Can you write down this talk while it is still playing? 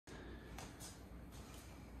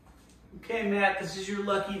Okay, Matt, this is your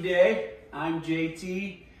lucky day. I'm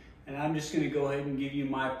JT, and I'm just gonna go ahead and give you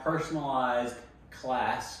my personalized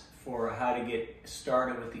class for how to get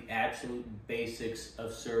started with the absolute basics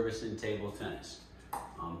of service in table tennis.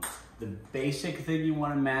 The basic thing you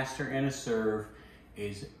wanna master in a serve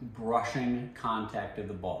is brushing contact of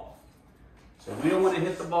the ball. So we don't wanna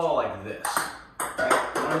hit the ball like this,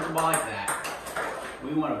 right? We don't hit the ball like that.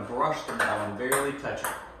 We wanna brush the ball and barely touch it.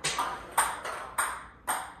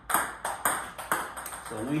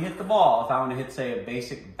 So when we hit the ball, if I want to hit, say, a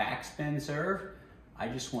basic backspin serve, I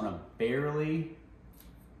just want to barely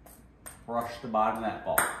brush the bottom of that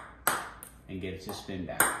ball and get it to spin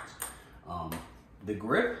backwards. The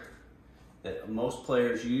grip that most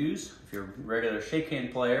players use, if you're a regular shake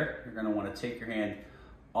hand player, you're going to want to take your hand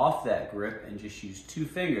off that grip and just use 2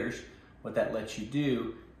 fingers. What that lets you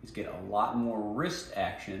do is get a lot more wrist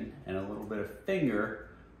action and a little bit of finger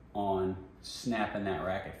on snapping that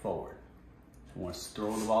racket forward. So I want to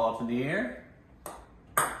throw the ball up in the air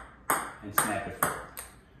and snap it forward.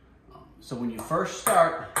 So when you first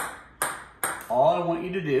start, all I want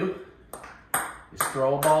you to do is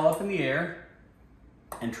throw a ball up in the air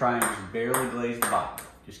and try and just barely glaze the bottom.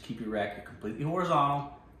 Just keep your racket completely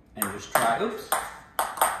horizontal and just try, oops,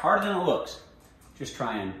 harder than it looks. Just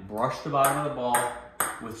try and brush the bottom of the ball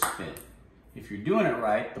with spin. If you're doing it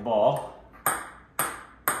right, the ball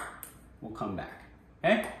will come back,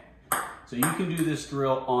 okay? So you can do this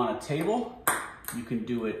drill on a table. You can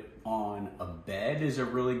do it on a bed is a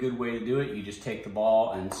really good way to do it. You just take the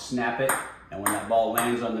ball and snap it, and when that ball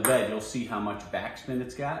lands on the bed, you'll see how much backspin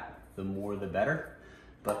it's got. The more, the better.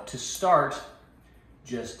 But to start,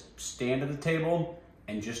 just stand at the table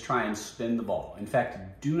and just try and spin the ball. In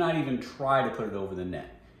fact, do not even try to put it over the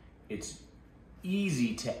net. It's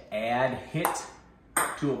easy to add hit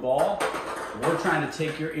to a ball. We're trying to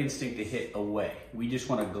take your instinct to hit away. We just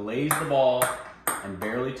want to glaze the ball and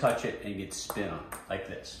barely touch it and get spin on it, like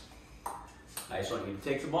this. I just want you to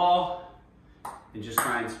take the ball and just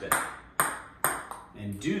try and spin it.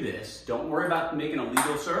 And do this. Don't worry about making a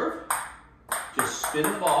legal serve. Just spin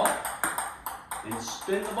the ball and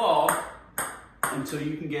spin the ball until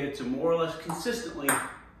you can get it to more or less consistently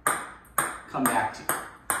come back to you.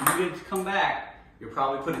 If you get it to come back, you're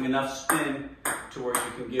probably putting enough spin to where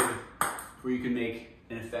you can make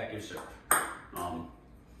an effective serve.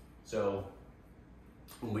 So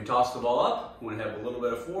when we toss the ball up, we want to have a little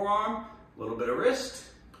bit of forearm, a little bit of wrist.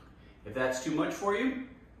 If that's too much for you,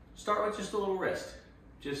 start with just a little wrist.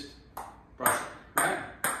 Just brush it, right?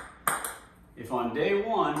 If on day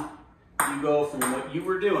 1, you go from what you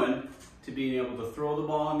were doing to being able to throw the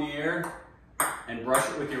ball in the air and brush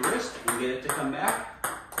it with your wrist and get it to come back,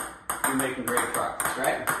 you're making great progress,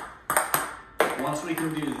 right? Once we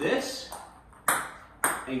can do this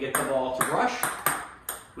and get the ball to brush,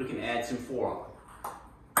 we can add some forearm.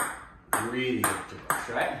 Really get it to brush,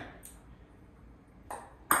 right?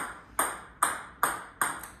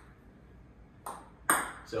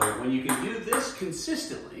 So when you can do this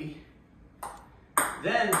consistently,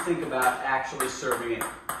 then think about actually serving it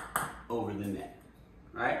over the net,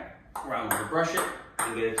 right? Where I'm going to brush it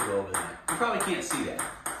and get it to go over the net. You probably can't see that.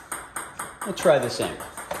 We'll try the same.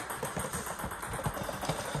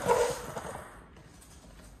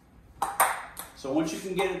 So once you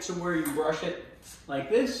can get it to where you brush it like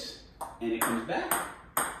this, and it comes back,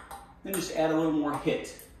 then just add a little more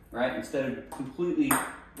hit, right? Instead of completely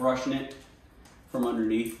brushing it from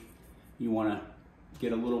underneath, you want to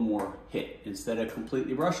get a little more hit. Instead of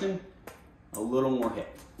completely brushing, a little more hit,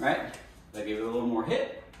 right? If I give it a little more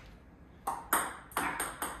hit,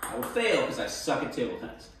 I will fail because I suck at table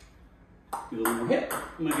tennis. Give it a little more hit,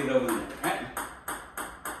 I'm going to get it over the net, right?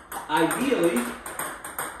 Ideally,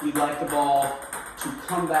 you'd like the ball to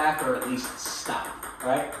come back or at least stop,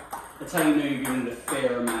 right? That's how you know you're getting a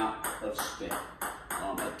fair amount of spin.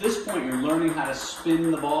 At this point, you're learning how to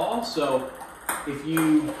spin the ball. So if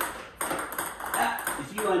you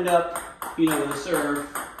end up, with a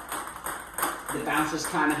serve that bounces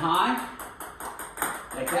kind of high,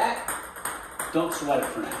 like that, don't sweat it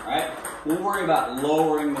for now, right? We'll worry about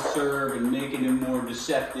lowering the serve and making it more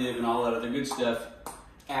deceptive and all that other good stuff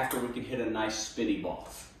after we can hit a nice spinny ball.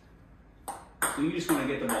 So you just want to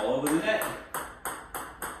get the ball over the net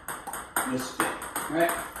with spin,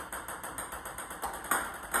 right?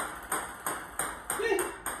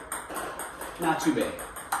 Not too bad.